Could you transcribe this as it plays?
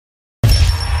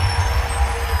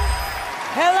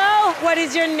what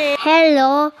is your name?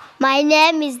 Hello, my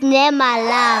name is Nema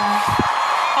Love.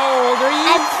 How old are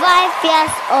you? I'm 5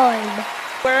 years old.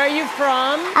 Where are you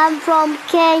from? I'm from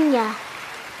Kenya.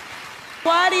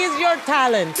 What is your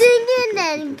talent? Singing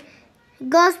and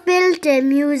gospel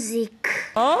music.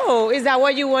 Oh, is that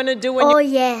what you want to do when Oh,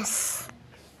 you... yes.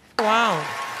 Wow.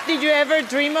 Did you ever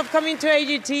dream of coming to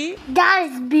AGT? That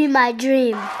has been my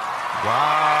dream.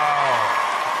 Wow.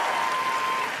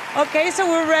 Okay, so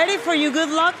we're ready for you. Good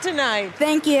luck tonight.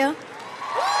 Thank you.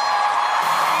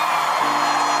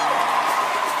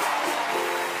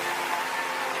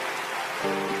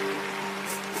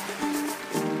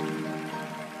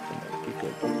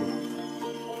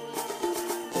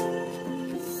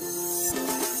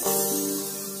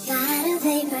 God of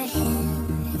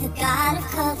Abraham, the God of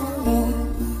covenant,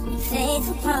 and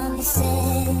faithful promises.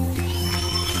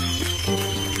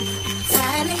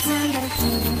 Time and time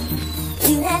again,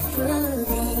 you have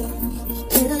proven you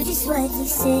do just what you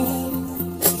said.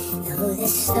 Though the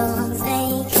storms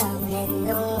may come and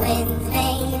the winds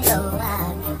may blow,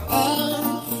 I'll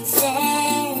remain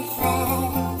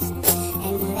steadfast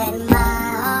and let my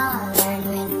heart learn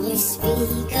when you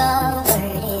speak a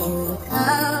word, it will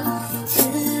come to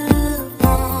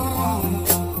pass.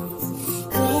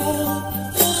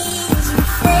 Great is your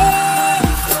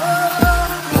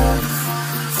faithfulness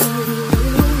to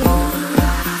me.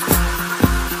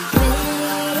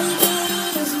 Great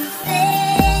is your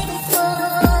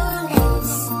faithfulness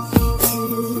to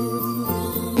me.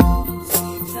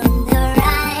 From the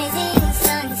rising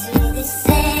sun to the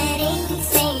setting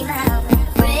sun, I will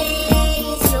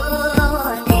praise your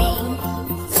name.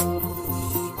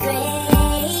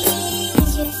 Great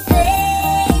is your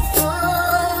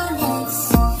faithfulness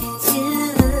to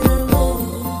me.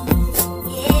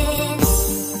 Yes.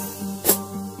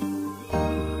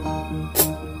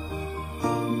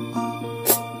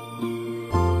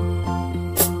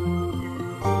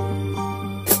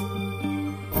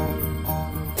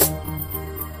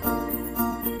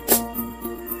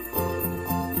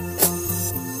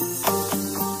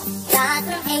 God,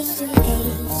 from age to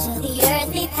age, so the earth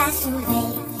may pass away,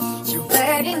 your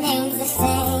word remains the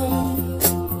same.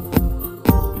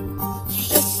 Your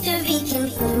history can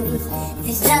prove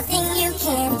there's nothing you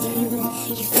can't do.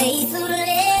 You're faithful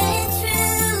and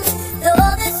true.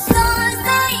 Though the storms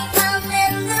may come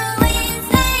and the winds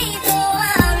may blow,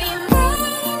 I'll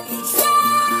remain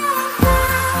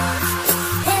steadfast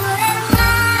and let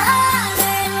my heart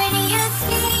learn when you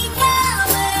speak a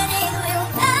word, it will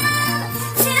come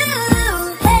to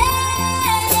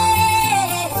pass.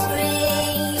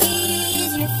 Great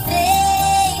is your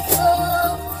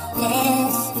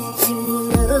faithfulness to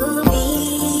me.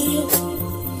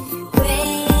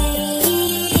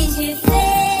 Great is your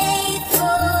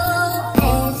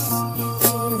faithfulness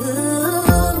to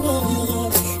me.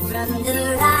 From the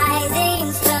rising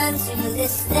sun to the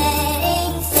setting